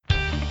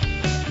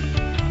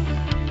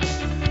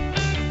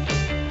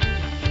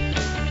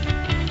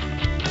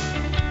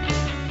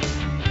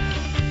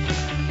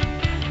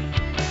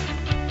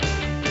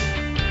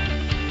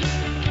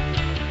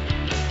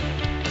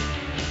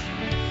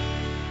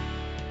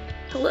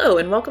Hello,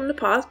 and welcome to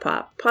Pause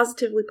Pop,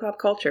 Positively Pop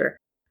Culture,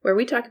 where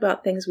we talk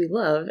about things we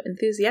love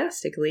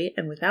enthusiastically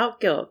and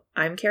without guilt.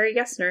 I'm Carrie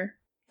Gessner.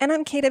 And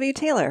I'm KW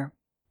Taylor.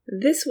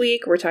 This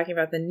week, we're talking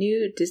about the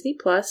new Disney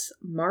Plus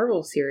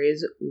Marvel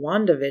series,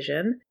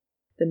 WandaVision,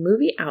 the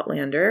movie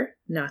Outlander,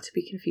 not to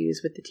be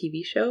confused with the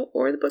TV show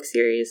or the book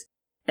series,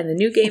 and the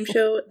new game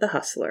show, The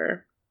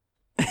Hustler.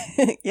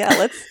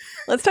 Yeah,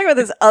 let's talk about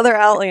this other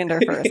Outlander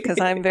first, because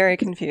I'm very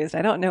confused.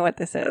 I don't know what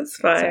this is. That's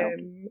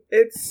fine.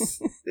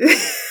 So.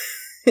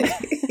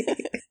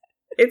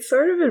 It's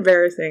sort of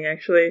embarrassing,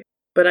 actually,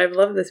 but I've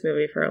loved this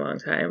movie for a long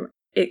time.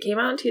 It came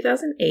out in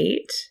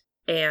 2008,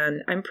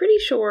 and I'm pretty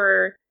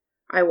sure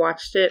I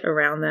watched it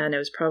around then. It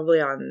was probably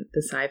on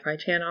the Sci-Fi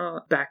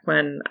Channel. Back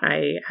when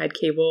I had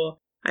cable,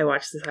 I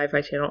watched the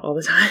Sci-Fi Channel all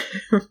the time.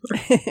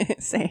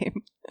 Same.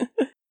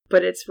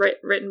 But it's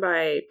written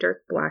by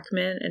Dirk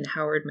Blackman and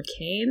Howard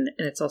McCain,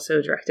 and it's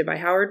also directed by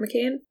Howard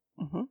McCain.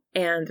 Mm-hmm.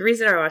 And the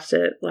reason I watched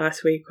it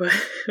last week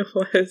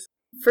was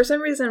for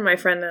some reason my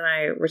friend and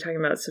I were talking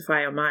about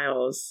Sophia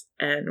Myles,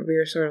 and we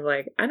were sort of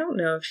like, I don't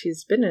know if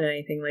she's been in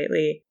anything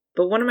lately,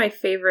 but one of my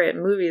favorite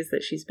movies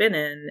that she's been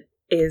in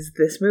is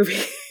this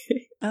movie.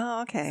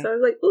 Oh, okay. So I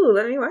was like, ooh,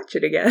 let me watch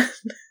it again.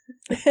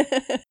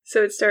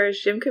 So it stars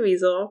Jim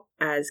Caviezel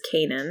as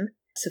Kanan,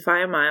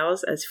 Sophia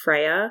Myles as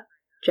Freya,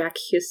 Jack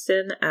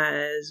Huston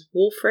as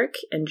Wulfric,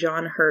 and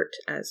John Hurt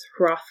as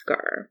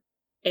Hrothgar.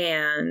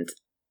 And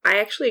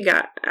I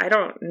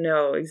don't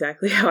know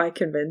exactly how I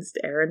convinced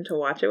Erin to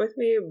watch it with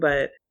me,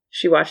 but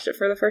she watched it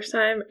for the first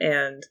time,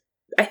 and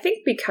I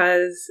think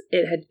because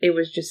it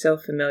was just so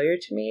familiar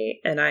to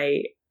me, and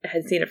I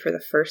had seen it for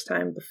the first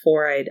time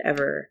before I'd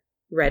ever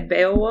read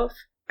Beowulf,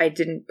 I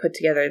didn't put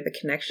together the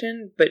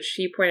connection, but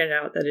she pointed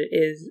out that it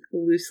is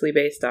loosely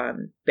based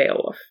on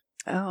Beowulf.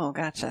 Oh,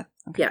 gotcha.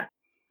 Okay. Yeah.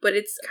 But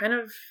it's kind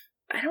of,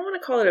 I don't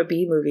want to call it a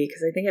B movie,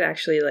 because I think it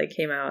actually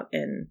came out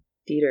in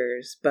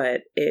theaters,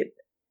 but it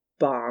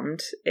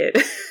bombed. I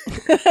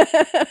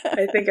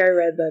think I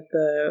read that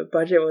the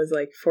budget was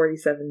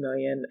 $47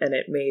 million and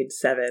it made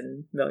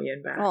 $7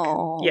 million back.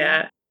 Aww.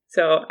 Yeah.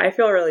 So I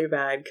feel really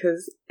bad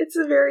because it's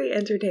a very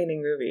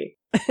entertaining movie.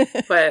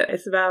 But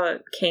it's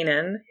about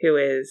Kanan, who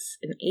is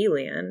an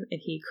alien, and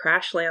he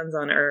crash lands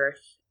on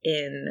Earth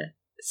in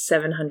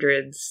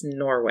 700s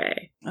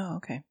Norway. Oh,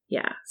 okay.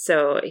 Yeah.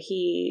 So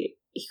he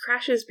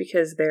crashes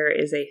because there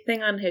is a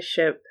thing on his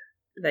ship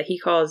that he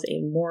calls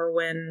a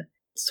Morwen.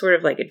 Sort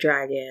of like a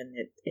dragon.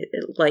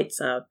 It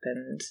lights up,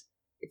 and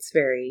it's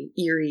very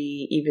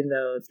eerie, even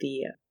though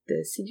the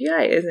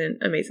CGI isn't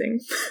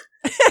amazing.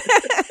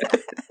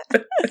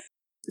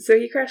 So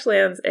he crash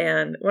lands,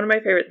 and one of my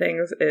favorite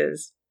things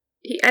is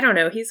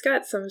he's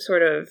got some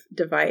sort of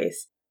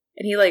device,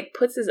 and he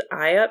puts his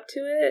eye up to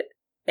it,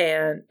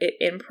 and it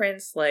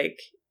imprints I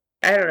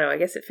don't know, I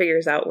guess it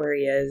figures out where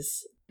he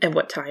is and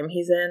what time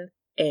he's in,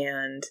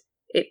 and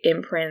it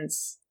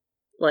imprints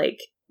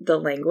the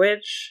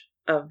language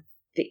of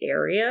the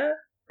area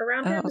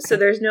around him. Okay. So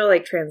there's no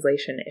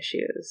translation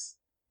issues.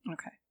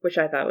 Okay. Which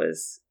I thought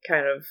was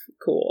kind of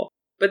cool.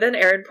 But then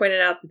Erin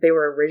pointed out that they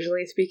were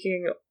originally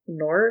speaking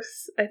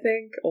Norse, I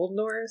think, Old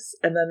Norse,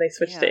 and then they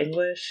switched to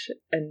English,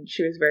 and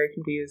she was very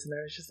confused, and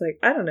I was just like,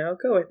 I don't know,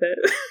 go with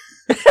it.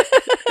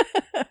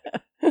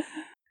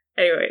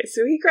 Anyway,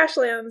 so he crash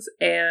lands,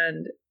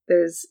 and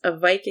there's a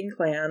Viking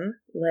clan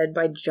led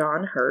by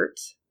John Hurt,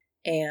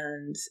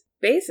 and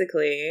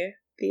basically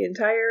the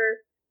entire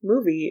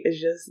movie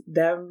is just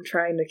them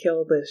trying to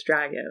kill this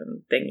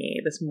dragon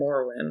thingy, this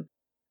Morwen.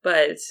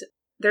 But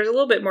there's a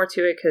little bit more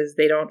to it because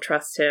they don't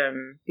trust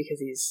him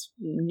because he's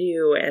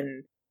new,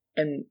 and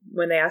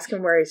when they ask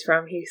him where he's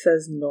from, he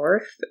says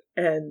north,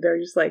 and they're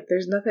just like,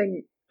 there's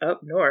nothing up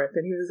north,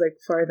 and he was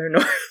farther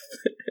north.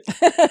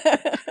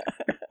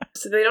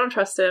 So they don't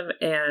trust him,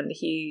 and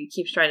he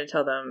keeps trying to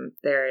tell them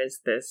there is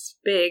this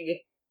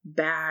big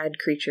bad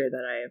creature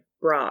that I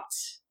brought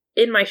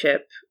in my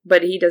ship,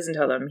 but he doesn't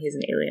tell them he's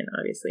an alien,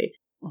 obviously.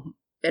 Mm-hmm.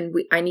 And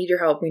I need your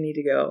help. We need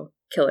to go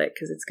kill it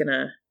because it's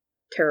gonna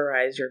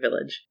terrorize your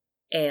village.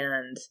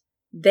 And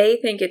they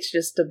think it's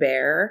just a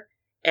bear,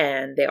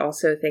 and they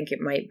also think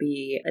it might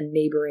be a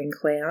neighboring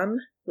clan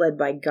led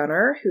by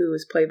Gunnar, who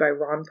is played by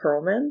Ron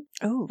Perlman.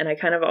 Oh. And I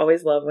kind of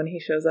always love when he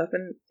shows up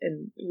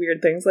in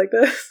weird things like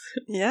this.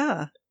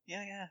 Yeah.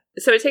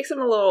 So it takes him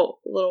a little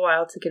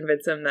while to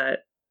convince him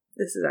that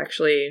this is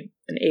actually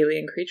an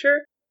alien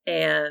creature,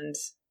 and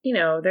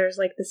there's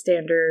the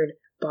standard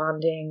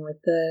bonding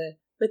with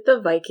the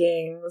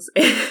Vikings.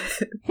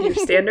 Your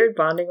standard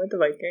bonding with the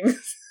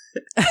Vikings.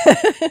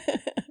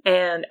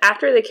 And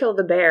after they kill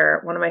the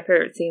bear, one of my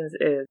favorite scenes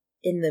is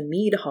in the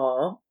mead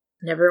hall,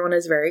 and everyone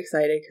is very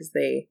excited because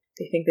they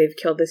think they've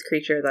killed this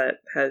creature that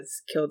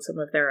has killed some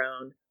of their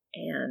own.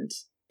 And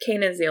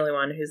Kanan's the only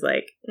one who's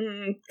like,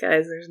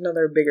 guys, there's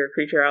another bigger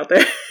creature out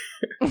there.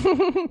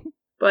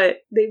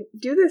 But they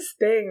do this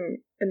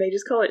thing, and they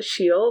just call it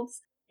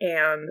shields,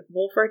 and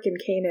Wulfric and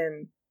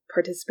Kanan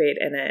participate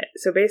in it.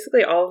 So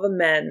basically all the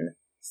men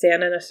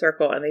stand in a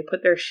circle, and they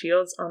put their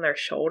shields on their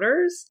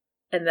shoulders,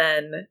 and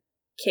then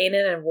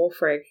Kanan and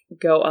Wulfric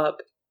go up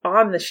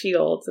on the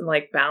shields and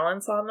like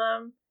balance on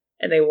them,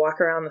 and they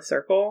walk around the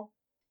circle.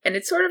 And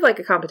it's sort of like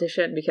a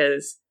competition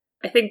because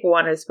I think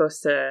one is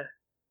supposed to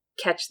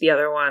catch the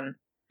other one,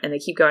 and they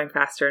keep going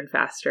faster and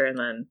faster, and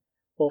then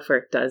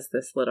Wulfric does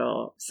this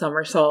little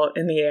somersault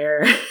in the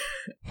air,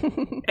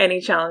 and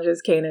he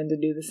challenges Kanan to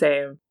do the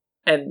same.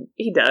 And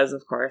he does,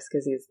 of course,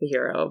 because he's the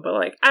hero. But,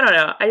 like, I don't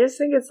know. I just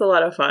think it's a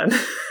lot of fun.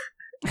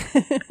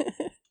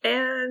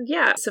 And,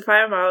 yeah,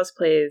 Sophia Myles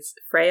plays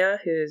Freya,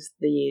 who's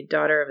the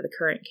daughter of the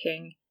current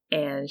king.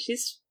 And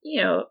she's,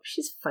 you know,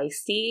 she's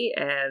feisty,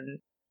 and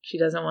she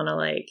doesn't want to,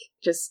 like,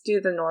 just do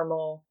the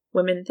normal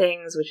women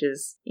things, which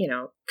is, you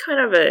know,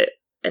 kind of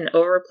an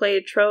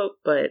overplayed trope,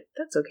 but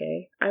that's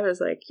okay. I was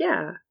like,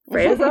 yeah,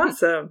 Freya's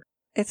awesome.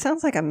 It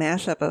sounds like a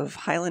mashup of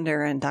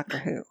Highlander and Doctor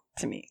Who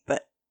to me,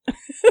 but...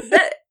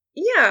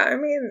 Yeah, I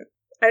mean,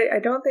 I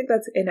don't think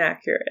that's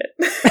inaccurate.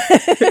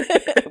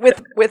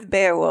 with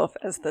Beowulf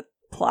as the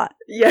plot.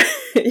 Yeah.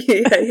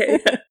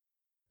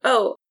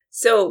 Oh,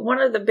 so one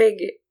of the big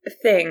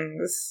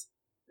things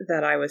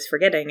that I was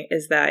forgetting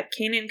is that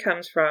Kanan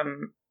comes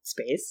from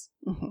space,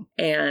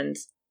 and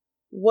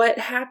what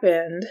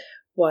happened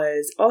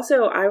was,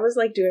 also, I was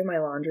like doing my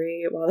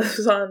laundry while this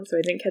was on, so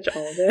I didn't catch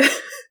all of it.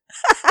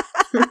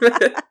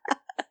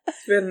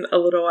 It's been a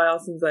little while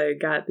since I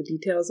got the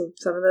details of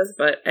some of this,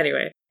 but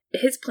anyway.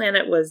 His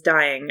planet was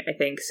dying, I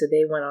think, so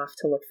they went off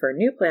to look for a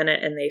new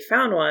planet, and they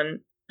found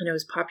one, and it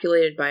was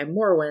populated by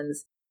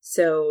Morwins,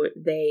 so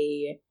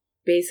they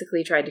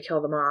basically tried to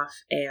kill them off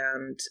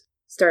and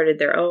started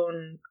their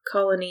own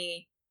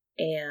colony,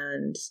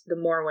 and the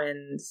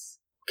Morwins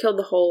killed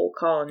the whole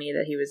colony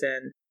that he was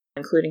in,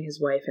 including his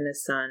wife and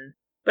his son.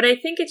 But I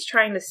think it's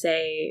trying to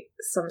say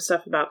some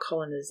stuff about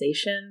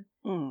colonization,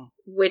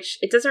 which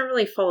it doesn't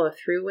really follow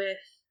through with,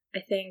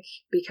 I think,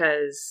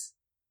 because...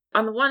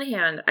 on the one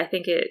hand, I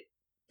think it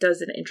does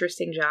an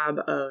interesting job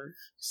of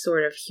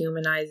sort of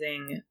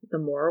humanizing the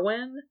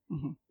Morwen,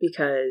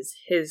 because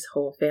his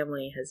whole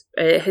family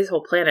his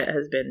whole planet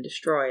has been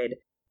destroyed.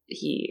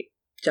 He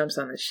jumps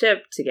on the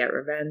ship to get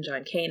revenge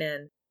on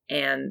Kanan,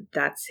 and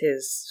that's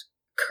his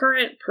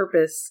current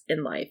purpose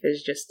in life,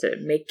 is just to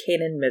make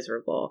Kanan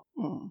miserable.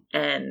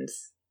 And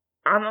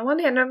on the one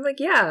hand, I'm like,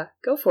 yeah,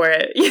 go for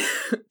it.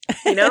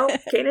 You know,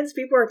 Kanan's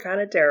people are kind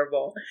of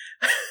terrible.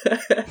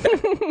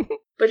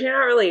 But you're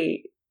not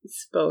really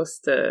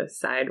supposed to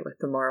side with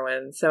the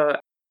Morwen. So,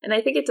 and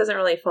I think it doesn't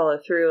really follow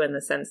through in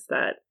the sense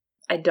that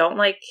I don't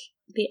like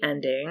the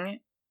ending.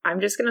 I'm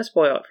just going to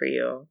spoil it for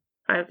you.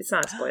 It's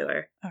not a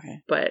spoiler.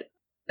 Okay. But,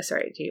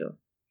 sorry, do you?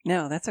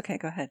 No, that's okay.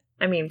 Go ahead.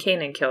 I mean,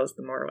 Kanan kills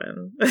the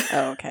Morwen.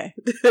 Oh, okay.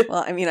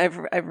 Well, I mean,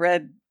 I've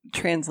read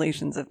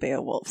translations of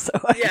Beowulf, so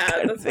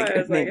yeah, that's why I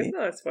was like, it's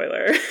not a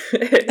spoiler.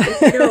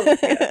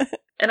 Yeah.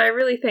 And I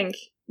really think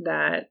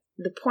that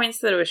the points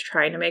that it was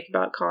trying to make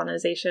about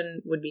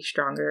colonization would be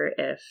stronger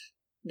if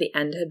the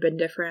end had been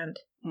different.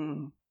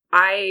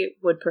 I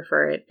would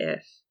prefer it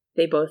if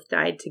they both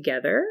died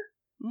together,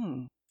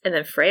 and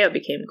then Freya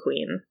became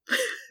queen.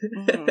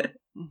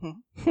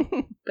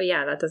 But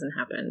yeah, that doesn't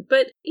happen.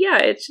 But yeah,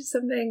 it's just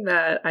something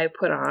that I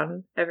put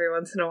on every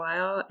once in a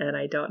while, and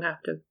I don't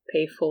have to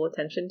pay full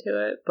attention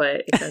to it,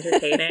 but it's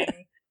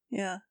entertaining.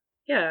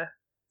 Yeah.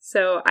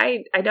 So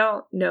I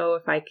don't know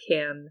if I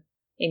can,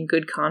 in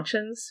good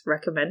conscience,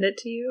 recommend it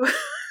to you.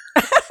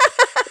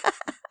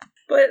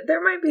 But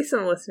there might be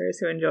some listeners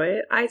who enjoy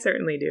it. I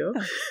certainly do.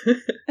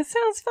 It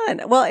sounds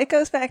fun. Well, it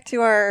goes back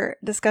to our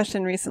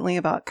discussion recently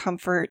about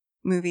comfort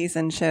movies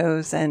and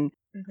shows, and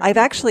I've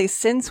actually,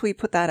 since we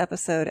put that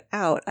episode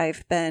out,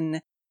 I've been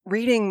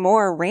reading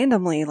more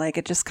randomly, like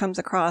it just comes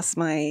across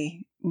my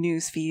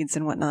news feeds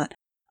and whatnot,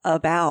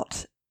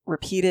 about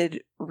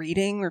repeated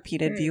reading,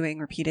 repeated viewing,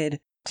 repeated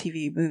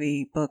TV,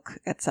 movie, book,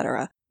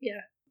 etc. Yeah.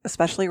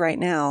 Especially right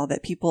now,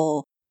 that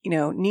people, you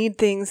know, need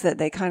things that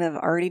they kind of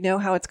already know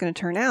how it's going to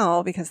turn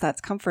out, because that's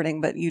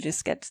comforting, but you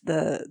just get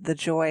the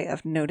joy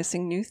of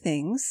noticing new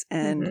things.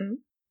 And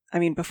I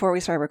mean, before we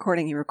started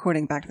recording, you were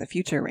recording Back to the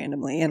Future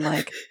randomly, and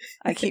like,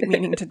 I keep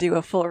meaning to do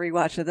a full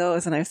rewatch of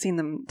those, and I've seen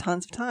them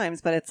tons of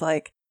times, but it's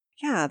like,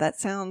 yeah, that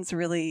sounds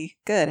really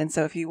good. And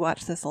so if you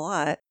watch this a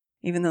lot,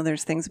 even though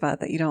there's things about it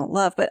that you don't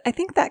love, but I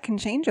think that can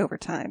change over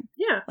time.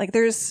 Yeah. Like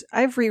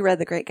I've reread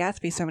The Great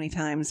Gatsby so many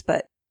times,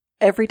 but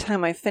every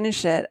time I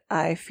finish it,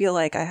 I feel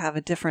like I have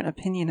a different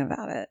opinion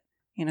about it,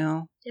 you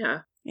know? Yeah.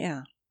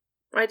 Yeah.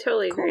 I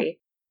totally agree.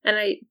 And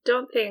I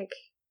don't think,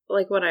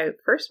 like, when I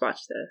first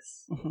watched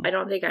this, I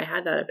don't think I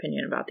had that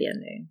opinion about the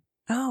ending.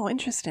 Oh,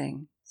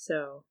 interesting.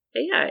 So,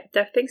 yeah,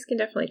 things can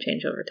definitely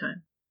change over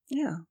time.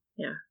 Yeah.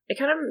 Yeah. It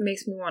kind of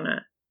makes me want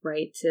to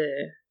write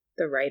to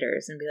the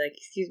writers and be like,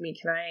 excuse me,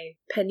 can I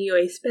pen you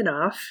a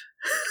spinoff?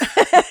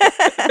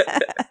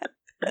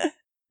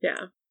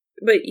 Yeah.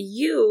 But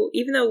you,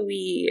 even though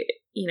we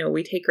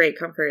take great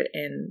comfort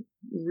in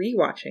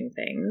rewatching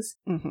things,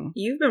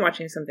 you've been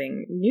watching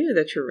something new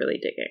that you're really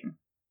digging.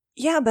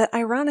 Yeah, but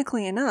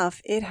ironically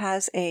enough, it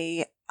has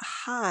a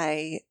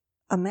high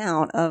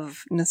amount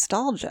of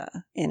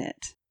nostalgia in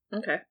it.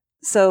 Okay.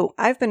 So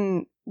I've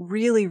been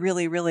really,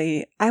 really,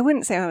 really, I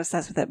wouldn't say I'm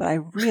obsessed with it, but I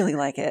really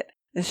like it.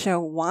 the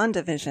show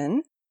WandaVision,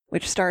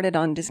 which started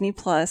on Disney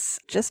Plus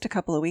just a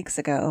couple of weeks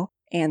ago.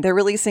 And they're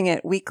releasing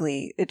it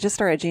weekly. It just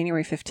started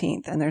January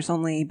 15th, and there's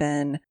only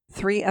been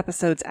 3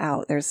 episodes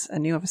out. There's a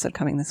new episode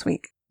coming this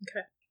week.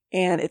 Okay.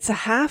 And it's a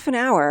half an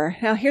hour.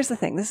 Now, here's the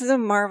thing. This is a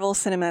Marvel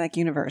Cinematic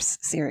Universe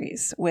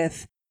series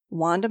with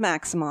Wanda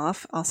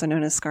Maximoff, also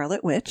known as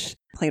Scarlet Witch,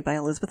 played by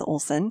Elizabeth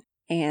Olsen,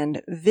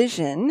 and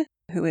Vision,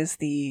 who is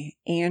the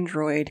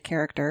android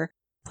character,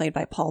 played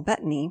by Paul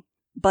Bettany.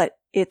 But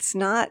it's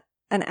not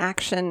an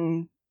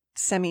action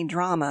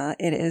semi-drama.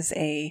 It is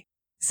a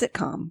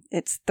sitcom.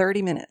 It's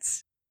 30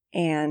 minutes.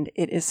 And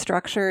it is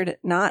structured,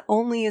 not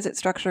only is it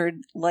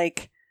structured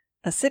like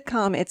a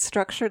sitcom, it's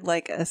structured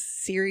like a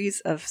series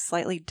of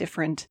slightly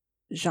different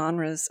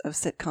genres of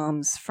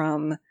sitcoms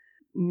from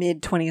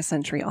mid-20th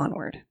century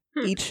onward.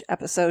 Each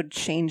episode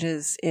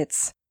changes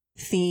its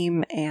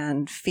theme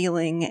and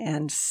feeling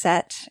and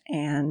set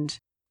and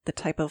the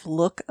type of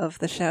look of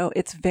the show.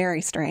 It's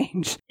very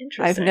strange.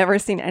 I've never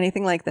seen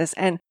anything like this.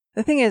 And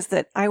the thing is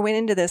that I went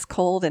into this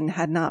cold and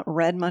had not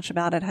read much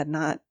about it, had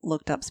not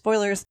looked up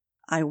spoilers.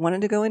 I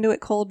wanted to go into it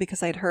cold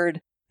because I'd heard,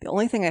 the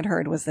only thing I'd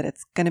heard was that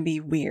it's going to be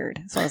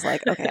weird. So I was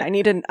like, okay, I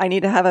need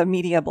to have a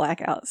media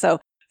blackout. So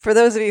for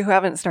those of you who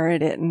haven't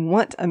started it and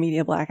want a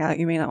media blackout,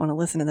 you may not want to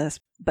listen to this.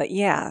 But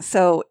yeah,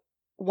 so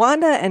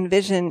Wanda and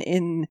Vision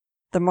in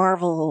the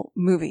Marvel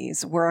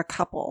movies were a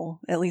couple,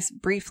 at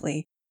least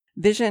briefly.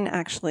 Vision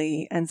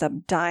actually ends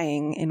up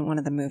dying in one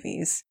of the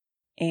movies.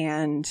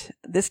 And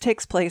this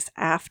takes place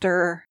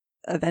after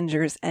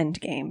Avengers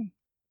Endgame.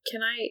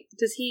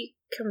 Does he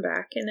come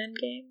back in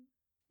Endgame?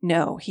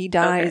 No, he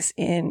dies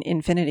in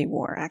Infinity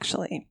War,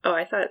 actually. Oh,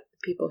 I thought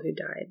the people who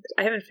died.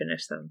 I haven't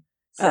finished them.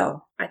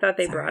 So I thought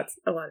they brought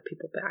a lot of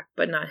people back,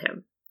 but not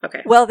him.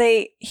 Okay. Well,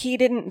 he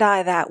didn't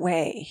die that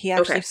way. He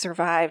actually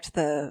survived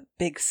the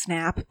big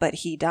snap, but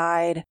he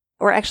died.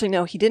 Or actually,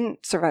 no, he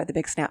didn't survive the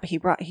big snap.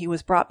 He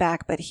was brought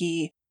back, but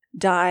he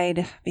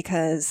died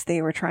because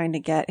they were trying to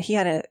get,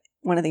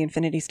 one of the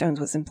Infinity Stones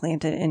was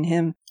implanted in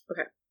him.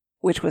 Okay.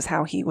 Which was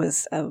how he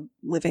was a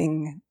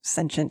living,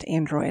 sentient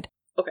android.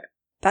 Okay.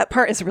 That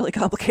part is really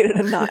complicated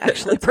and not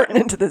actually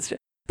pertinent to this show.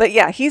 But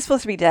yeah, he's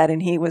supposed to be dead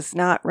and he was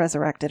not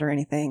resurrected or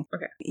anything,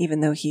 even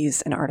though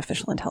he's an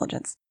artificial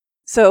intelligence.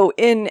 So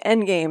in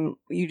Endgame,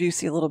 you do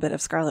see a little bit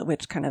of Scarlet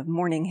Witch kind of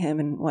mourning him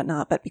and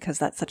whatnot, but because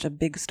that's such a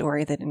big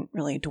story, they didn't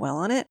really dwell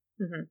on it.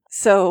 Mm-hmm.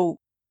 So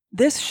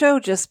this show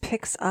just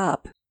picks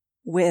up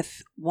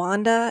with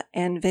Wanda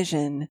and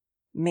Vision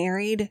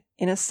married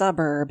in a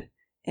suburb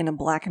in a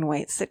black and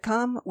white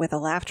sitcom with a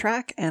laugh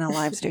track and a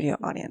live studio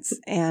audience.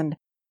 And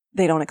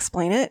they don't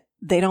explain it.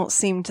 They don't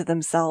seem to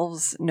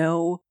themselves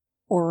know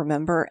or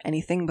remember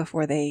anything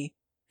before they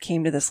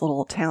came to this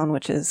little town,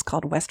 which is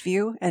called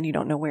Westview, and you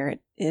don't know where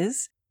it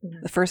is.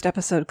 Mm-hmm. The first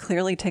episode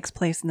clearly takes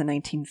place in the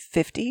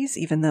 1950s,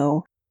 even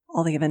though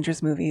all the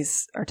Avengers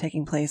movies are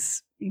taking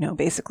place,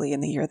 basically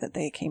in the year that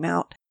they came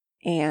out.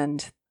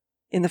 And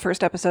in the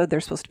first episode,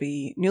 they're supposed to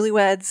be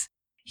newlyweds.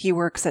 He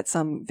works at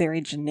some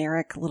very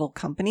generic little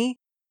company,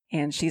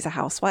 and she's a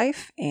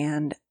housewife.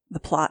 And the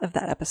plot of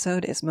that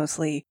episode is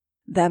mostly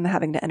them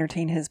having to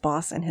entertain his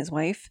boss and his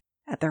wife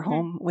at their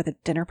home with a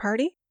dinner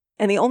party.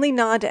 And the only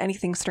nod to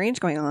anything strange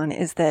going on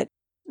is that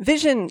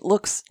Vision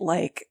looks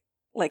like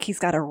he's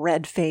got a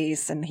red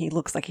face and he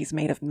looks like he's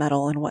made of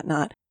metal and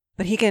whatnot.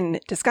 But he can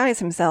disguise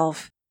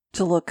himself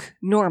to look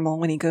normal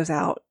when he goes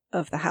out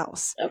of the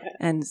house. Okay.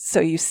 And so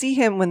you see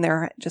him when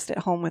they're just at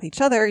home with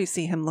each other, you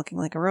see him looking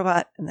like a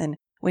robot. And then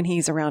when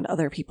he's around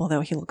other people,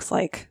 though, he looks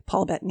like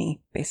Paul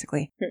Bettany,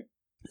 basically.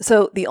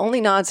 So the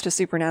only nods to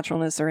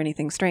supernaturalness or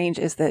anything strange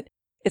is that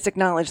it's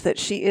acknowledged that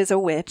she is a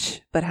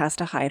witch, but has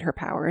to hide her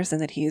powers,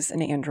 and that he's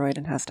an android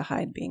and has to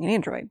hide being an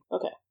android.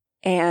 Okay.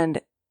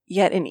 And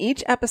yet in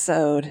each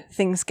episode,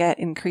 things get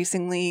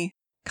increasingly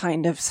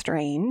kind of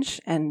strange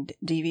and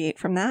deviate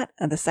from that.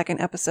 And the second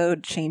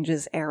episode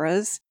changes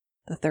eras.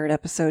 The third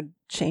episode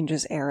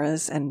changes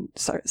eras and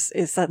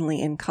is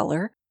suddenly in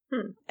color.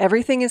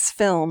 Everything is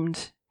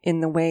filmed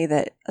in the way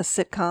that a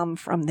sitcom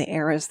from the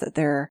eras that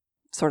they're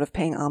sort of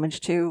paying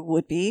homage to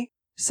would be.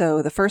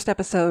 So the first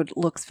episode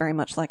looks very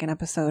much like an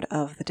episode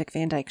of The Dick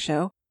Van Dyke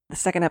Show. The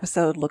second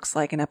episode looks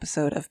like an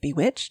episode of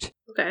Bewitched.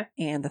 Okay.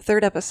 And the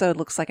third episode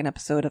looks like an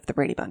episode of The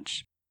Brady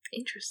Bunch.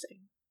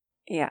 Interesting.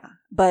 Yeah.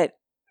 But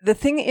the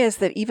thing is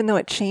that even though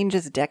it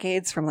changes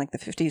decades from like the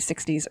 50s,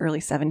 60s, early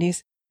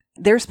 70s,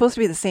 they're supposed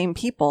to be the same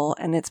people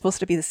and it's supposed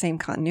to be the same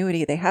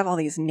continuity. They have all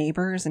these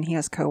neighbors and he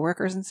has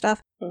coworkers and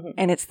stuff. Mm-hmm.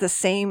 And it's the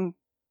same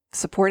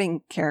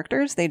supporting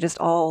characters. They just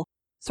all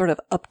sort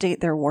of update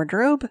their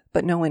wardrobe,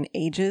 but no one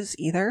ages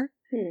either.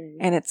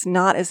 And it's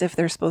not as if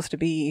they're supposed to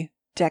be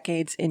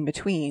decades in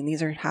between.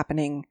 These are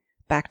happening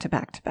back to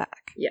back to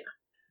back. Yeah.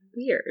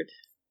 Weird.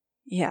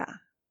 Yeah.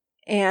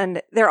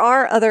 And there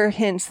are other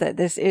hints that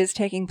this is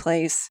taking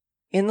place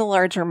in the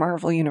larger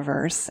Marvel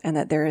universe and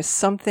that there is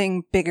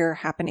something bigger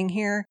happening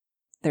here.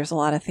 There's a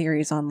lot of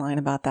theories online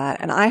about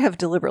that. And I have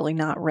deliberately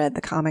not read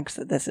the comics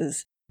that this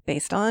is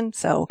based on.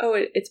 So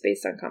it's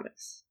based on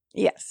comics.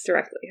 Yes.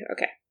 Directly.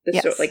 Okay. the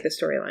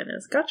storyline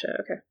is. Gotcha.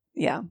 Okay.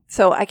 Yeah.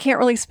 So I can't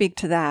really speak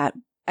to that.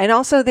 And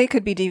also they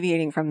could be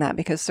deviating from that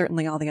because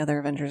certainly all the other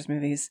Avengers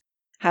movies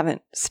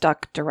haven't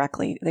stuck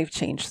directly. They've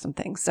changed some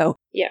things. So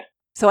yeah.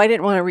 So I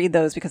didn't want to read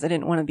those because I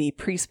didn't want to be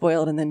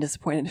pre-spoiled and then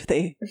disappointed if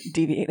they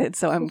deviated.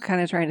 So I'm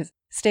kind of trying to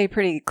stay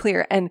pretty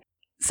clear. And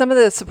some of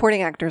the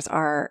supporting actors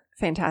are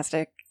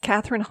fantastic.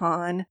 Kathryn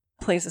Hahn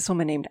plays this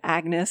woman named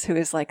Agnes, who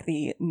is like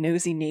the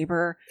nosy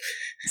neighbor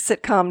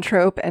sitcom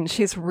trope, and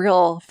she's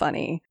real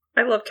funny.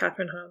 I love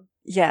Kathryn Hahn.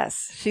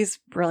 Yes, she's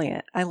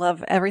brilliant. I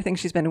love everything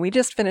she's been. We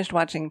just finished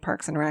watching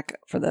Parks and Rec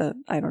for the,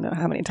 I don't know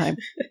how many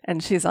times,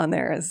 and she's on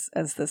there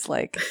as this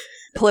like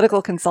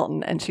political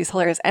consultant, and she's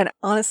hilarious. And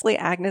honestly,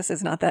 Agnes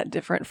is not that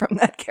different from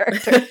that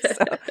character.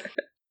 So.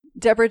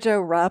 Deborah Jo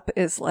Rupp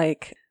is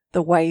like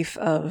the wife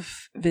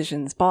of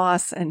Vision's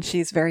boss, and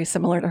she's very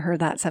similar to her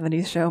That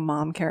 70s Show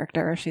mom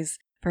character. She's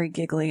very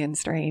giggly and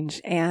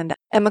strange. And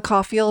Emma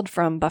Caulfield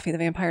from Buffy the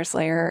Vampire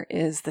Slayer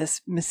is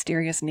this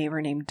mysterious neighbor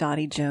named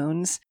Dottie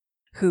Jones,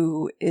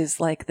 who is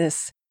like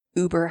this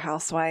uber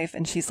housewife.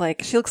 And she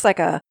looks like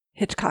a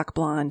Hitchcock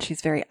blonde.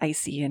 She's very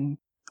icy and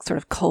sort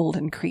of cold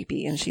and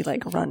creepy. And she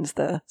like runs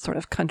the sort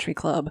of country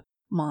club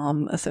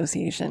mom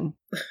association.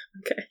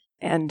 Okay.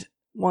 And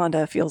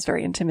Wanda feels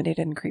very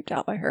intimidated and creeped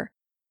out by her.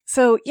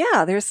 So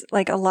yeah, there's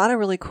like a lot of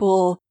really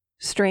cool,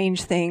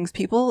 strange things.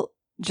 People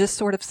just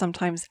sort of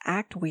sometimes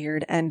act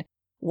weird, and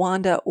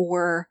Wanda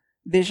or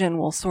Vision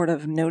will sort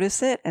of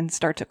notice it and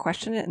start to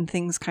question it, and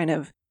things kind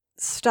of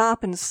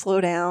stop and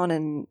slow down,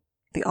 and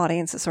the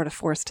audience is sort of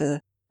forced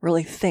to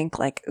really think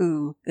like,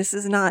 ooh, this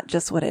is not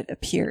just what it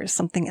appears.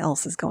 Something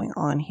else is going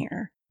on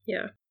here.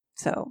 Yeah.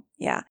 So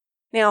yeah.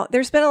 Now,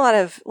 there's been a lot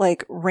of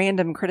like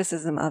random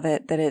criticism of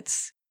it,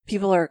 that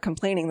people are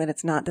complaining that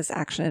it's not this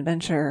action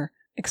adventure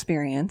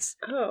experience.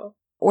 Oh.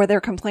 Or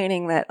they're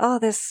complaining that,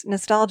 this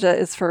nostalgia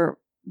is for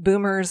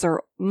boomers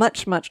or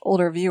much, much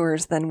older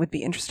viewers than would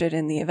be interested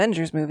in the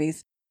Avengers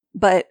movies.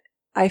 But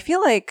I feel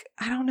like,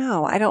 I don't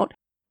know. That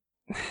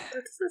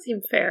doesn't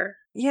seem fair.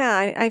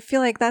 Yeah, I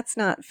feel like that's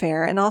not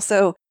fair. And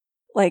also,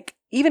 like,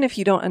 even if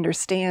you don't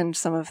understand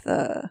some of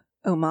the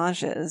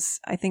homages,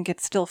 I think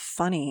it's still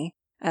funny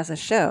as a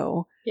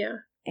show. Yeah.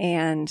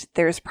 And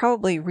there's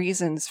probably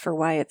reasons for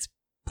why it's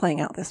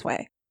playing out this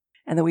way,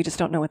 and that we just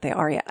don't know what they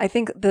are yet. I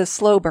think the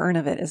slow burn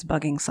of it is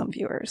bugging some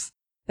viewers.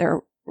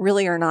 There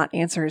really are not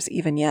answers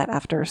even yet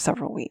after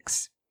several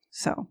weeks.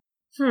 So.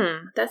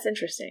 That's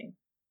interesting.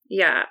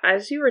 Yeah,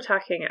 as you were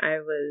talking,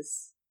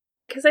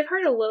 because I've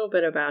heard a little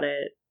bit about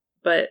it,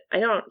 but I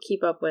don't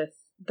keep up with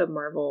the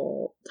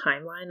Marvel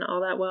timeline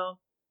all that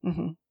well.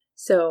 Mm-hmm.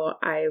 So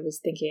I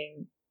was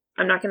thinking,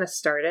 I'm not going to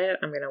start it.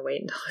 I'm going to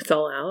wait until it's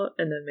all out,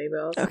 and then maybe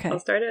I'll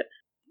start it.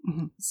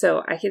 Mm-hmm.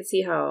 So I can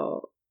see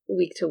how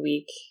week to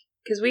week,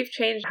 because we've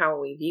changed how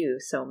we view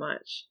so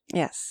much.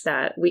 Yes.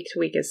 That week to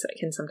week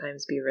can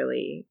sometimes be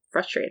really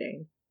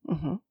frustrating.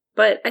 Mm-hmm.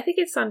 But I think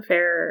it's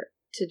unfair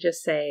to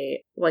just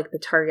say, like, the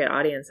target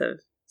audience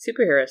of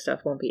superhero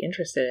stuff won't be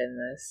interested in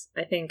this.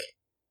 I think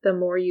the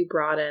more you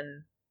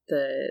broaden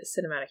the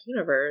cinematic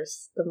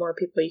universe, the more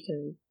people you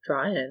can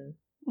draw in.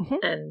 Mm-hmm.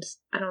 And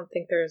I don't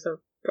think there's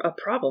a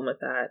problem with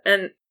that.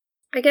 And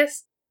I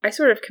guess I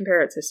sort of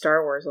compare it to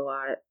Star Wars a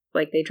lot.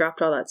 Like, they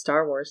dropped all that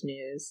Star Wars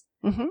news.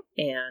 Mm-hmm.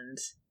 And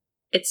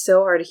it's so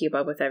hard to keep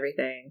up with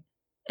everything.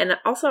 And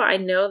also, I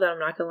know that I'm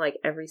not going to like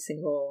every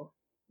single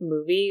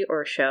movie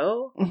or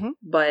show, mm-hmm.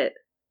 but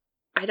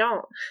I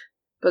don't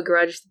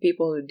begrudge the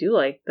people who do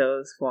like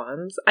those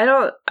ones.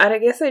 I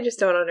guess I just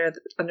don't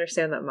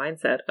understand that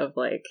mindset of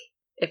like,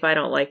 if I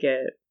don't like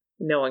it,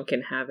 no one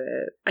can have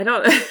it. I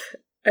don't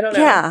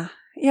know.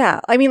 Yeah.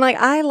 I mean, like,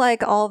 I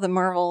like all the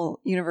Marvel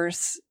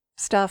Universe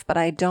stuff, but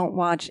I don't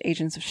watch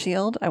Agents of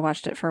S.H.I.E.L.D. I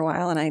watched it for a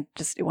while and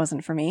it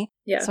wasn't for me.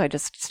 Yeah. So I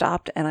just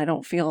stopped, and I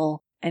don't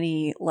feel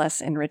any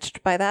less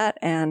enriched by that.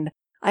 And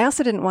I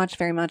also didn't watch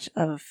very much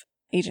of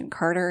Agent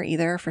Carter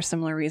either, for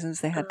similar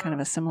reasons. They had kind of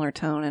a similar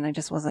tone, and I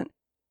just wasn't.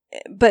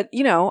 But,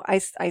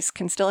 I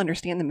can still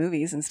understand the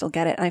movies and still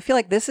get it. And I feel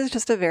like this is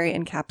just a very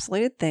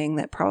encapsulated thing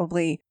that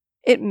probably,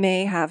 it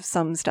may have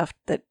some stuff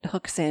that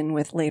hooks in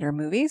with later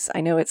movies.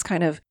 I know it's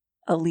kind of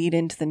a lead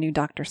into the new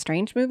Doctor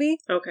Strange movie.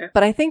 Okay.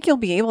 But I think you'll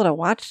be able to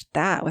watch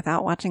that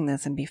without watching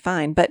this and be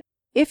fine. But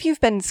if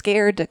you've been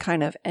scared to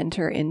kind of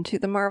enter into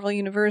the Marvel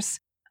Universe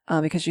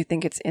because you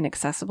think it's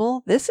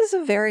inaccessible, this is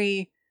a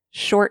very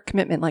short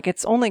commitment. Like,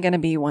 it's only going to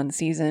be one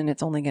season.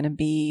 It's only going to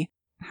be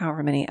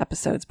however many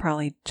episodes,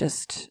 probably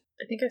just...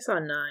 I think I saw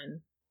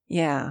 9.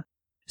 Yeah.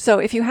 So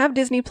if you have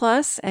Disney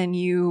Plus and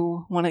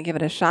you want to give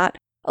it a shot,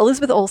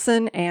 Elizabeth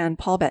Olsen and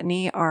Paul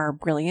Bettany are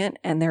brilliant,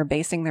 and they're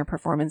basing their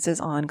performances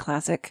on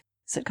classic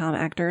sitcom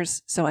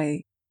actors. So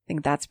I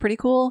think that's pretty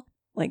cool.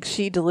 Like,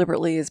 she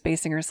deliberately is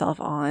basing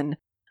herself on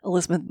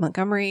Elizabeth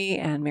Montgomery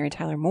and Mary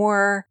Tyler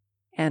Moore,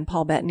 and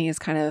Paul Bettany is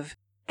kind of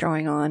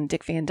drawing on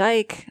Dick Van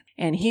Dyke,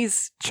 and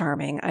he's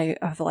charming.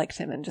 I've liked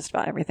him in just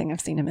about everything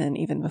I've seen him in,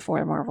 even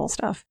before Marvel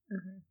stuff.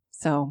 Mm-hmm.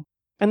 So,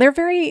 and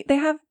they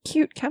have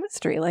cute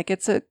chemistry. Like,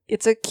 it's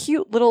a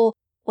cute little,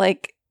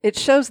 like, it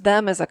shows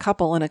them as a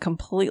couple in a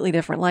completely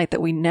different light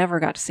that we never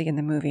got to see in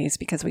the movies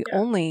because we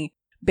only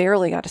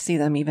barely got to see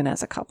them even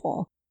as a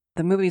couple.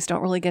 The movies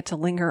don't really get to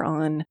linger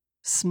on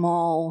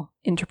small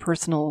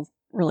interpersonal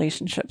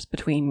relationships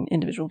between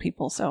individual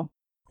people. So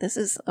this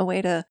is a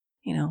way to,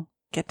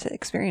 get to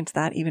experience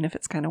that, even if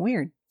it's kind of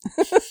weird.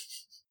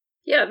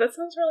 Yeah, that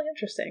sounds really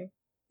interesting.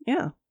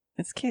 Yeah,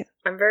 it's cute.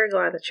 I'm very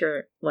glad that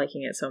you're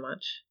liking it so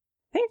much.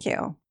 Thank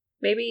you.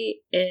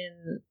 Maybe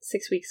in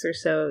 6 weeks or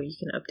so, you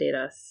can update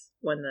us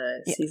when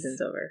the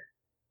season's over.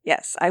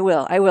 Yes, I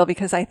will. I will,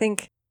 because I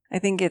think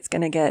it's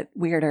going to get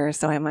weirder,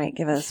 so I might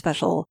give a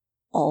special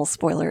all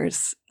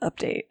spoilers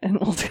update, and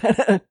we'll try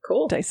to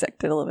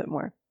dissect it a little bit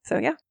more. So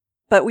yeah.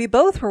 But we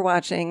both were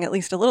watching at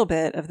least a little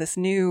bit of this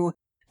new,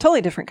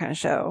 totally different kind of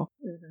show,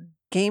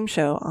 game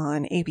show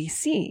on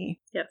ABC.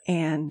 Yep.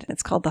 And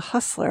it's called The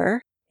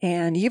Hustler.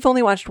 And you've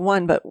only watched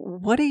one, but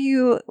maybe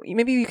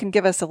you can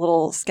give us a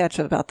little sketch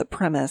about the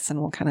premise and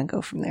we'll kind of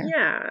go from there.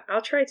 Yeah,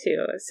 I'll try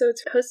to. So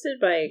it's hosted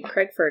by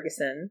Craig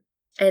Ferguson,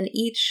 and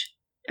each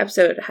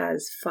episode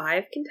has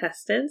 5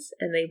 contestants,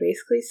 and they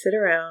basically sit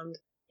around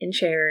in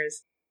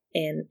chairs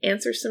and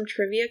answer some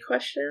trivia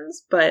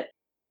questions, but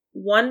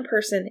one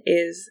person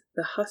is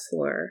the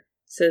hustler,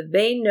 so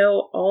they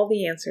know all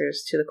the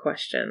answers to the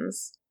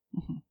questions.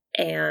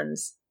 And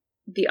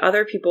the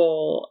other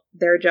people,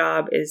 their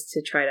job is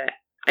to try to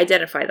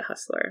identify the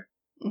hustler.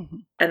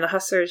 And the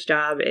hustler's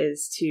job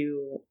is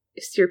to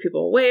steer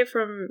people away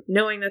from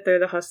knowing that they're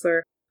the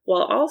hustler,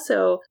 while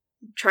also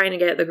trying to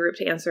get the group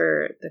to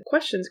answer the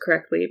questions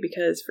correctly,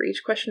 because for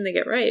each question they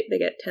get right, they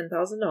get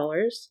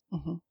 $10,000.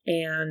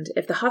 And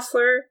if the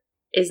hustler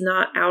is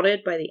not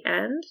outed by the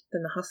end,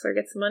 then the hustler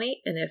gets the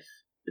money. And if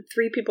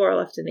 3 people are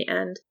left in the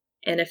end,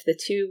 and if the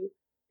 2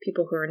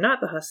 people who are not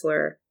the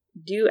hustler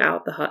do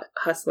out the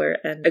hustler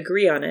and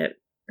agree on it,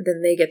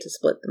 then they get to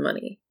split the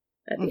money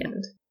at the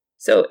end.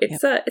 So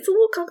it's a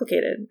little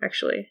complicated,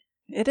 actually.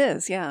 It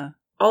is, yeah.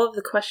 All of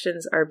the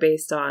questions are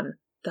based on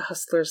the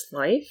hustler's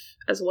life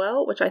as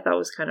well, which I thought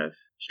was kind of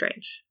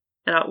strange.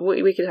 And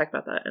we can talk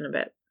about that in a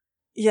bit.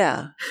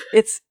 Yeah.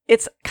 It's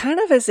kind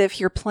of as if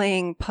you're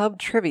playing pub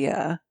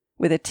trivia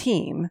with a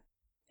team,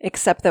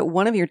 except that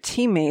one of your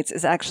teammates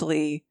is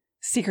actually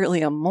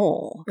secretly a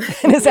mole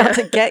and is out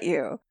to get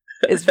you,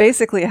 is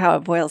basically how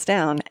it boils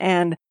down.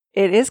 And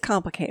it is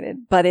complicated,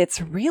 but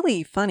it's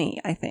really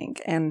funny, I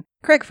think. And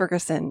Craig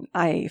Ferguson,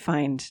 I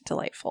find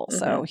delightful.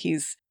 So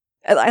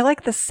I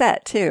like the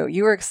set too.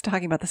 You were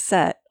talking about the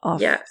set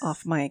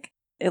off mic.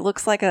 It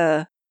looks like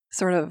a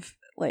sort of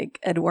like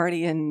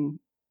Edwardian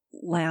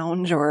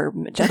lounge or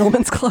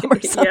gentleman's club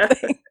or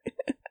something.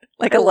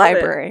 Like a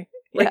library.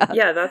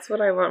 Yeah, that's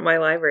what I want my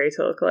library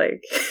to look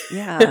like.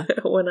 Yeah.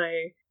 When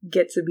I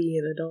get to be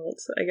an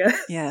adult, I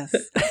guess. Yes.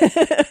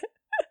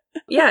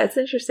 Yeah, it's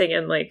interesting.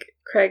 And like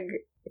Craig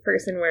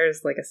Ferguson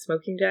wears like a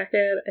smoking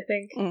jacket, I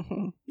think.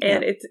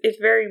 And it's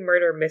very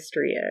murder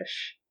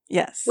mystery-ish.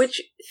 Yes.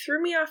 Which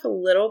threw me off a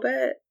little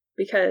bit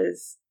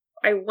because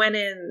I went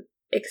in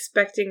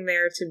expecting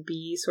there to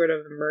be sort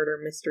of a murder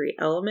mystery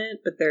element,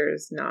 but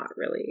there's not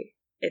really.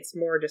 It's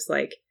more just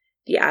like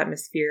the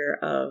atmosphere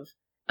of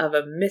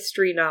a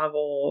mystery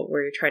novel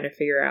where you're trying to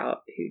figure out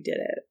who did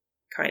it,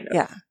 kind of.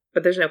 Yeah.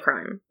 But there's no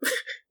crime.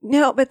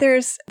 No, but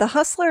the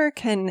hustler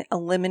can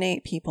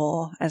eliminate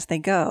people as they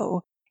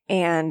go,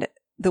 and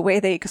the way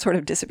they sort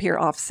of disappear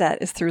off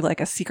set is through like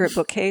a secret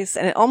bookcase,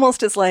 and it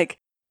almost is like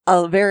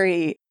a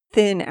very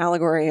thin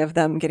allegory of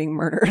them getting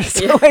murdered.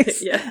 So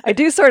I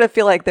do sort of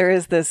feel like there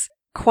is this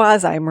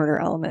quasi-murder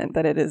element,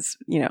 but it is,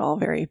 all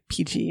very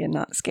PG and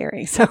not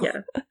scary. So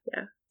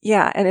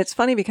yeah, and it's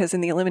funny because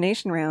in the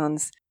elimination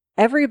rounds,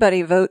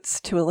 everybody votes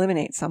to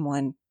eliminate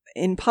someone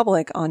in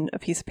public on a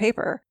piece of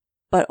paper,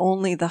 but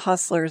only the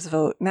hustler's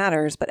vote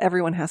matters, but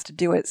everyone has to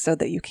do it so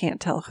that you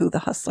can't tell who the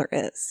hustler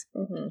is.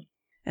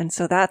 And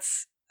so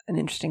that's an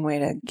interesting way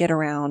to get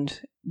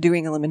around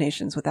doing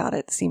eliminations without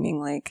it seeming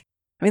like,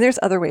 there's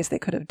other ways they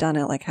could have done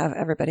it, like have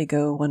everybody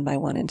go one by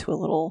one into a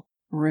little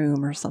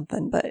room or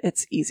something, but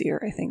it's easier,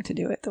 I think, to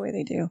do it the way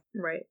they do.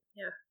 Right,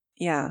 yeah.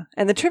 Yeah,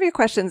 and the trivia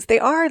questions, they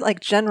are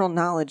like general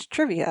knowledge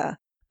trivia,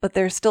 but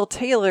they're still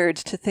tailored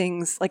to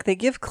things, like they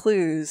give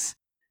clues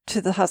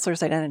to the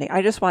hustler's identity.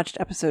 I just watched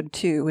episode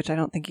 2, which I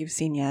don't think you've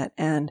seen yet,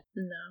 and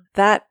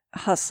that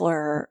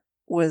hustler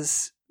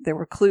there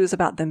were clues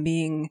about them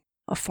being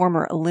a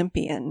former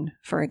Olympian,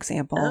 for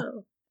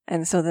example.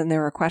 And so then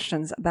there were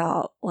questions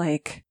about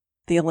like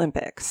the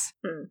Olympics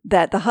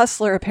that the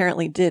hustler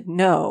apparently did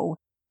know,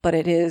 but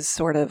it is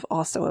sort of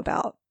also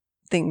about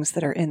things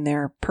that are in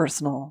their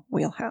personal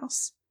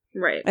wheelhouse.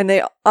 Right. And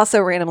they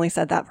also randomly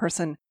said that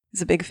person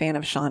is a big fan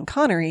of Sean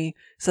Connery,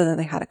 so then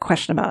they had a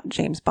question about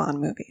James Bond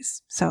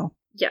movies. So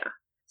yeah.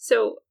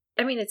 So,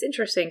 it's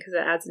interesting because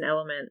it adds an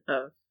element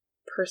of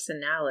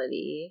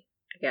personality,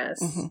 I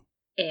guess.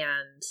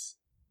 And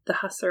the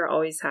hustler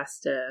always has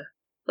to,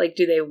 like,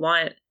 do they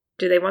want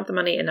the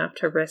money enough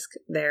to risk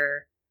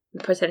their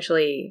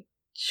potentially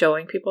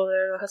showing people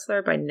they're the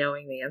hustler by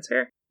knowing the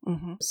answer?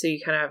 So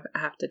you kind of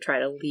have to try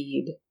to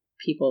lead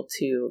people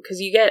to, because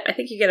I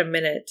think you get a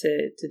minute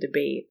to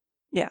debate.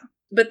 Yeah.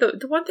 But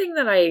the one thing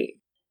that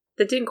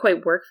didn't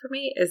quite work for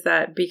me is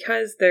that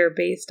because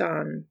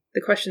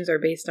the questions are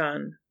based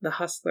on the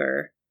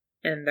hustler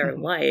and their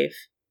life,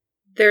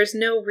 there's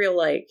no real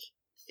like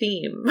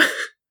theme.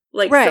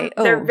 Like right.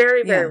 They're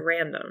very, very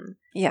random.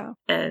 Yeah.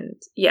 And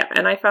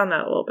I found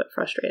that a little bit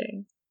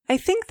frustrating. I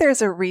think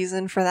there's a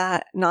reason for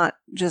that, not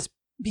just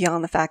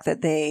beyond the fact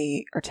that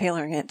they are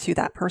tailoring it to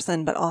that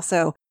person, but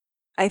also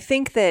I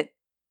think that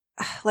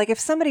like if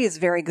somebody is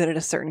very good at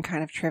a certain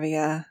kind of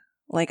trivia,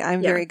 like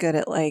I'm very good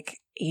at like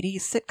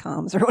 80s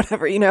sitcoms or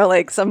whatever,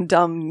 like some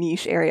dumb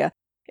niche area.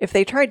 If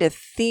they tried to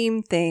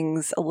theme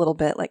things a little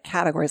bit like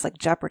categories like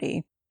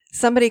Jeopardy,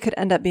 somebody could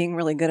end up being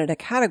really good at a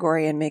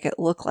category and make it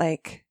look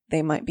like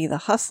they might be the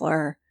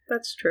hustler.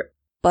 That's true.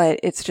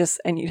 But it's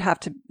just, and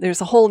there's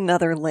a whole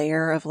nother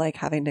layer of like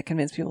having to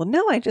convince people,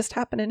 no, I just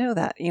happen to know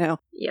that,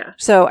 Yeah.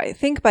 So I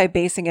think by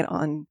basing it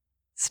on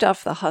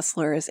stuff the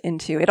hustler is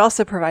into, it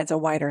also provides a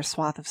wider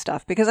swath of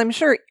stuff because I'm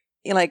sure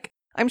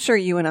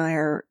you and I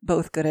are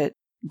both good at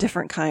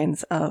different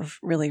kinds of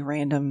really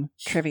random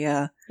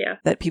trivia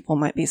that people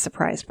might be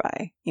surprised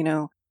by,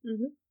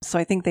 Mm-hmm. So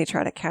I think they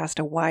try to cast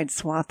a wide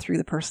swath through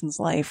the person's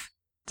life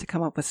to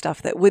come up with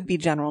stuff that would be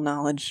general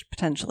knowledge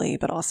potentially,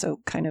 but also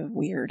kind of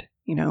weird,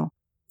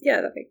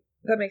 Yeah,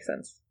 that makes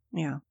sense.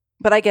 Yeah.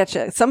 But I get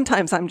you.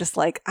 Sometimes I'm just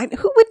like,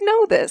 who would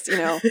know this,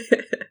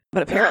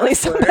 But apparently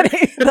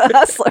somebody, the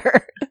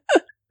hustler.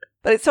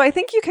 But so I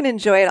think you can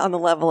enjoy it on the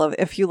level of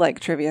if you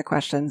like trivia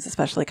questions,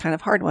 especially kind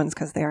of hard ones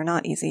because they are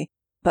not easy.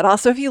 But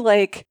also if you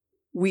like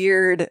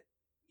weird,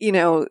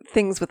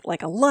 things with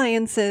like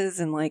alliances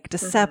and like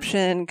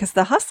deception, because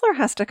the hustler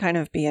has to kind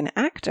of be an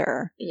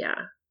actor.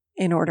 Yeah.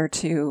 In order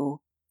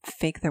to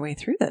fake their way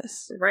through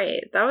this.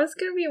 Right. That was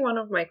going to be one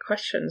of my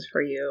questions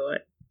for you.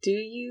 Do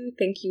you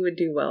think you would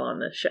do well on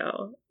this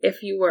show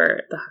if you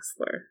were the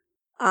hustler?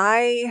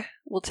 I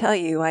will tell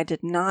you, I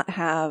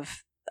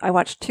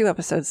watched 2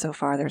 episodes so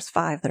far. There's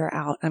 5 that are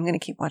out. I'm going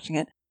to keep watching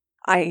it.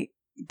 I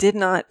did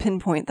not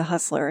pinpoint the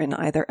hustler in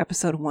either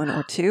episode 1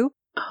 or 2.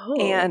 Oh,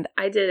 and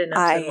I did in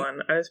episode 1.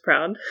 I was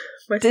proud.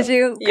 Myself. Did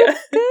you? Yeah.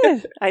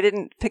 Good. I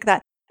didn't pick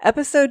that.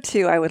 Episode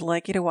 2, I would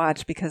like you to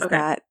watch because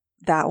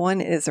that one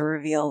is a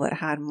reveal that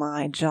had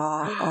my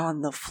jaw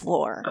on the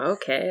floor.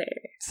 Okay.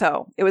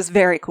 So it was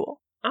very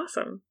cool.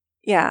 Awesome.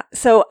 Yeah.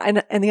 So,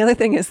 and the other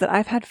thing is that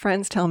I've had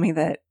friends tell me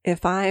that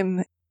if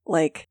I'm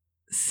like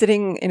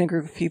sitting in a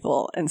group of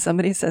people and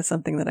somebody says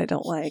something that I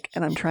don't like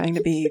and I'm trying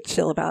to be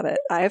chill about it,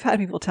 I've had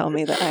people tell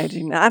me that I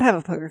do not have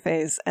a poker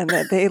face and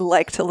that they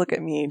like to look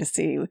at me to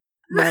see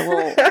my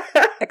little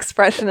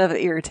expression of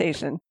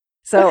irritation.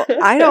 So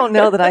I don't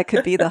know that I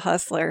could be the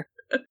hustler,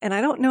 and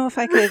I don't know if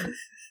I could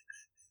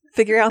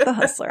figure out the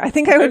hustler. I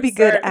think I would be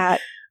good at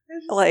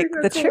like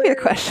the trivia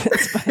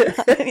questions, but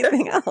not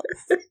anything else.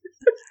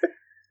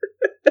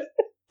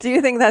 Do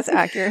you think that's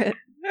accurate?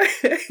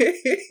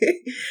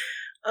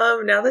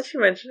 Now that you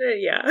mention it,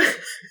 yeah.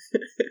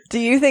 Do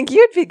you think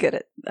you'd be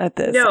good at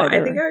this? No,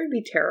 I think I would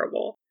be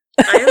terrible.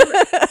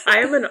 I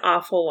am an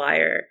awful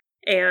liar.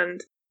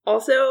 And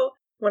also,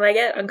 when I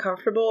get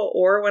uncomfortable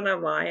or when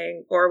I'm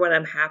lying or when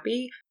I'm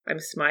happy, I'm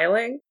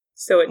smiling.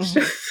 So it's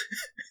just,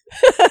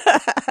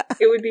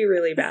 it would be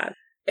really bad.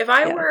 If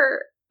I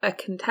were a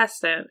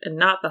contestant and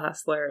not the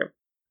hustler,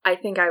 I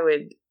think I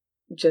would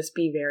just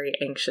be very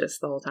anxious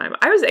the whole time.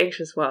 I was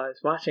anxious while I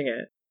was watching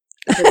it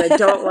because I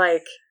don't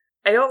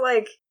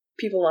like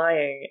people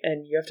lying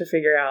and you have to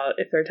figure out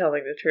if they're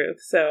telling the truth.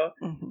 So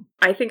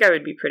I think I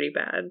would be pretty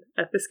bad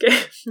at this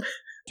game.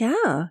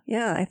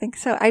 Yeah, I think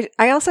so.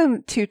 I also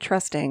am too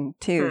trusting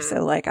too.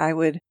 So like I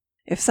would,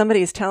 if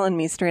somebody's telling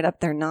me straight up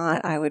they're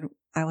not, I would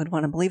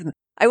want to believe them.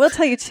 I will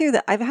tell you too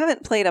that I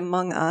haven't played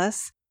Among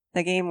Us,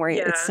 the game where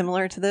it's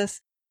similar to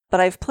this, but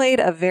I've played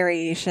a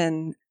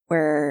variation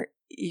where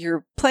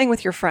you're playing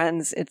with your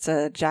friends. It's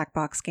a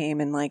Jackbox game,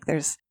 and like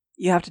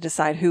you have to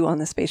decide who on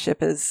the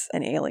spaceship is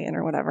an alien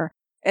or whatever.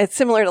 It's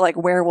similar to like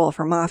Werewolf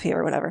or Mafia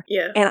or whatever.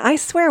 Yeah. And I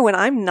swear when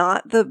I'm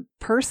not the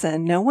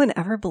person, no one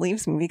ever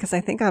believes me because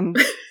I think I'm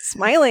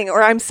smiling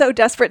or I'm so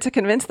desperate to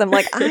convince them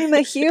like I'm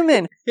a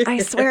human. I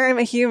swear I'm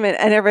a human.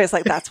 And everybody's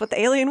like, that's what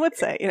the alien would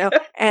say,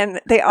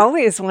 And they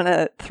always want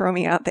to throw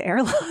me out the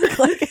airlock.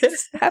 Like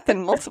it's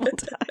happened multiple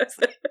times.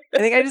 I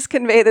think I just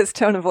convey this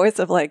tone of voice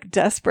of like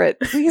desperate,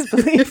 please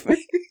believe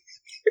me.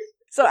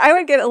 So I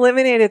would get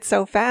eliminated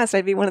so fast.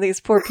 I'd be one of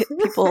these poor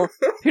people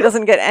who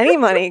doesn't get any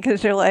money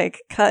because you're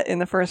like cut in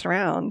the first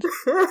round.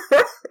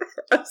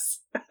 I'm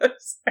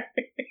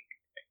sorry.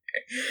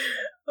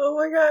 Oh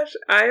my gosh,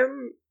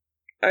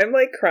 I'm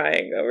like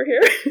crying over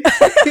here.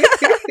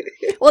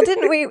 Well,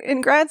 didn't we in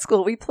grad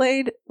school? We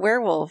played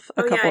Werewolf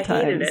a couple times.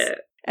 I hated it.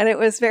 And it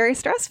was very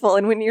stressful.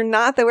 And when you're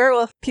not the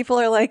werewolf, people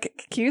are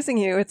like accusing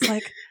you. It's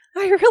like,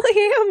 I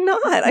really am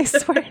not. I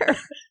swear.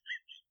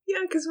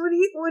 Yeah, because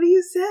what do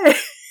you say?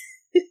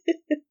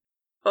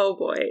 Oh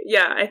boy.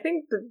 Yeah, I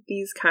think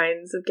these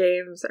kinds of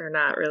games are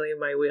not really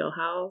my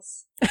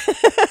wheelhouse.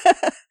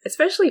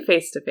 Especially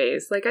face to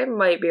face. Like I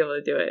might be able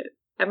to do it.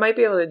 I might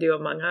be able to do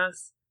Among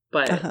Us,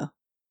 but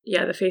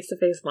Yeah, the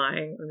face-to-face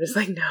lying. I'm just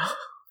like, no.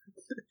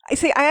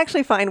 I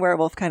actually find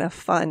Werewolf kind of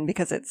fun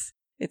because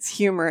it's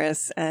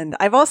humorous. And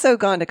I've also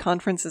gone to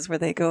conferences where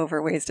they go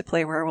over ways to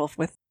play Werewolf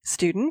with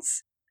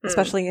students,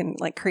 especially in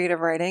like creative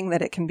writing,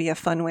 that it can be a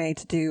fun way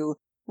to do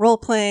role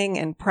playing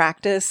and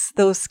practice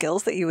those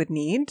skills that you would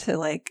need to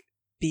like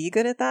be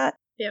good at that.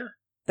 Yeah.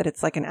 That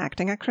it's like an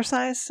acting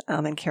exercise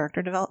and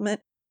character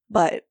development.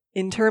 But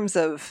in terms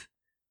of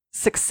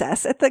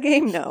success at the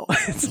game, no,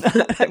 it's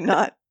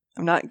not.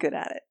 I'm not good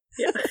at it.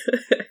 Yeah.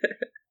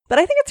 But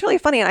I think it's really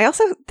funny. And I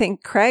also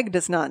think Craig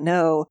does not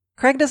know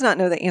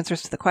the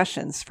answers to the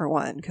questions, for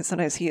one, because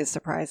sometimes he is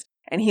surprised.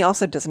 And he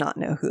also does not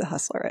know who the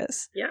Hustler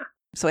is. Yeah.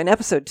 So in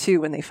episode 2,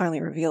 when they finally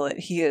reveal it,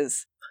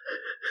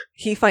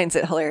 he finds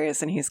it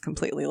hilarious and he's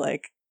completely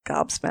like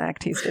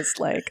gobsmacked. He's just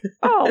like,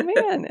 oh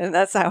man. And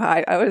that's how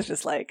I was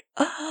just like,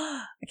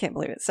 oh, I can't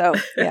believe it. So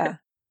yeah.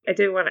 I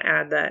do want to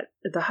add that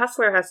the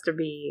Hustler has to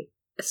be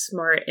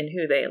smart in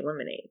who they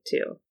eliminate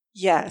too.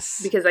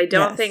 Yes. Because I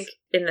don't think,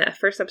 in the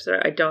first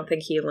episode, I don't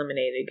think he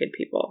eliminated good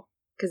people.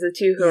 Because the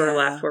two who were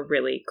left were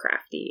really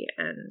crafty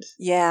and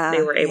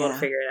they were able to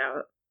figure it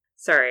out.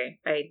 Sorry,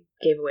 I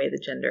gave away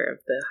the gender of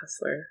the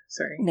Hustler.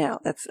 Sorry. No,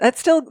 that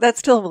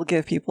still will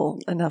give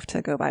people enough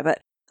to go by. But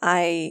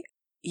I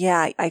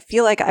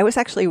feel like I was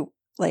actually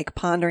like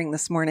pondering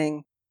this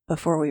morning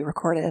before we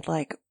recorded,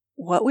 like,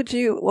 what would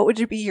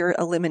you be your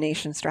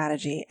elimination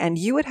strategy? And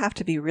you would have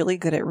to be really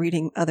good at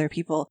reading other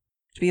people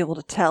to be able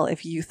to tell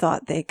if you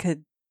thought they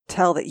could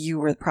tell that you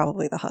were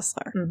probably the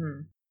Hustler.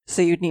 Mm-hmm.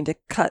 So you'd need to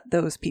cut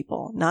those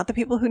people, not the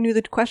people who knew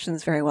the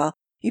questions very well.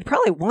 You'd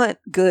probably want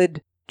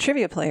good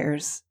trivia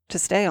players to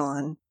stay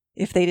on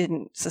if they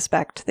didn't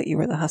suspect that you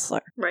were the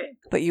Hustler. Right.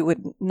 But you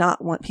would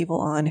not want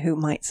people on who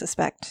might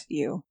suspect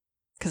you,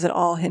 because it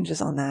all hinges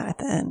on that at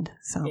the end.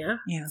 So yeah.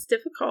 It's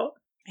difficult.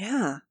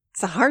 Yeah.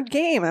 It's a hard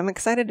game. I'm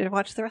excited to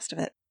watch the rest of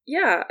it.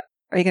 Yeah.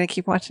 Are you going to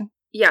keep watching?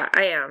 Yeah,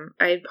 I am.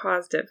 I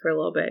paused it for a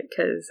little bit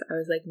because I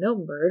was like, no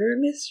murder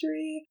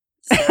mystery?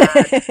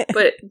 Sad.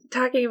 But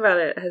talking about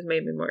it has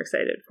made me more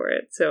excited for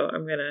it. So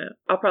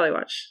I'll probably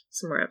watch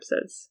some more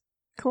episodes.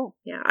 Cool.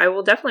 Yeah, I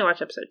will definitely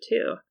watch episode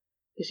 2.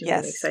 Because you're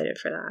really excited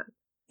for that.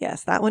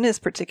 Yes, that one is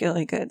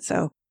particularly good.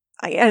 So,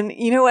 and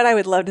you know what I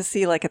would love to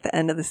see, like at the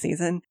end of the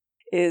season,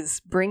 is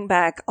bring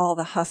back all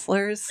the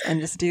Hustlers and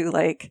just do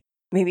like,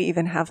 maybe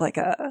even have like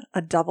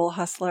a double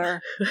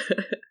Hustler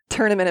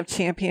tournament of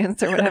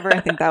champions or whatever. I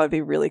think that would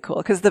be really cool.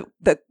 Because the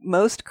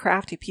most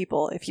crafty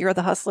people, if you're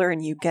the Hustler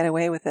and you get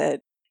away with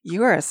it,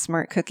 you are a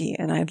smart cookie,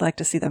 and I'd like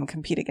to see them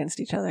compete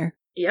against each other.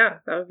 Yeah,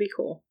 that would be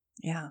cool.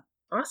 Yeah.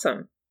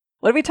 Awesome.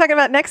 What are we talking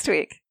about next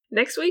week?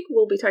 Next week,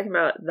 we'll be talking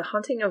about The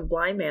Haunting of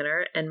Bly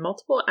Manor and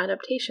multiple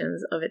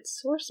adaptations of its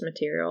source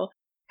material,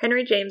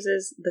 Henry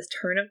James's The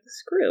Turn of the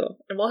Screw.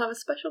 And we'll have a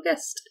special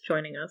guest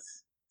joining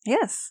us.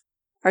 Yes.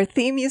 Our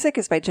theme music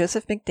is by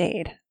Joseph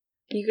McDade.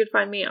 You can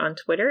find me on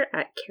Twitter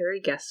at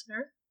Carrie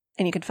Gessner.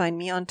 And you can find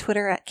me on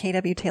Twitter at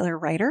KW Taylor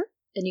Writer.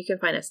 And you can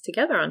find us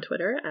together on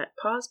Twitter at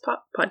Pause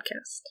Pop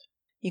Podcast.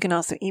 You can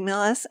also email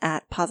us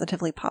at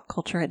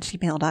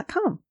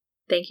positivelypopculture@gmail.com.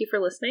 Thank you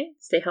for listening.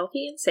 Stay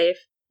healthy and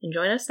safe. And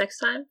join us next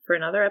time for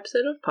another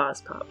episode of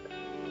Pause Pop.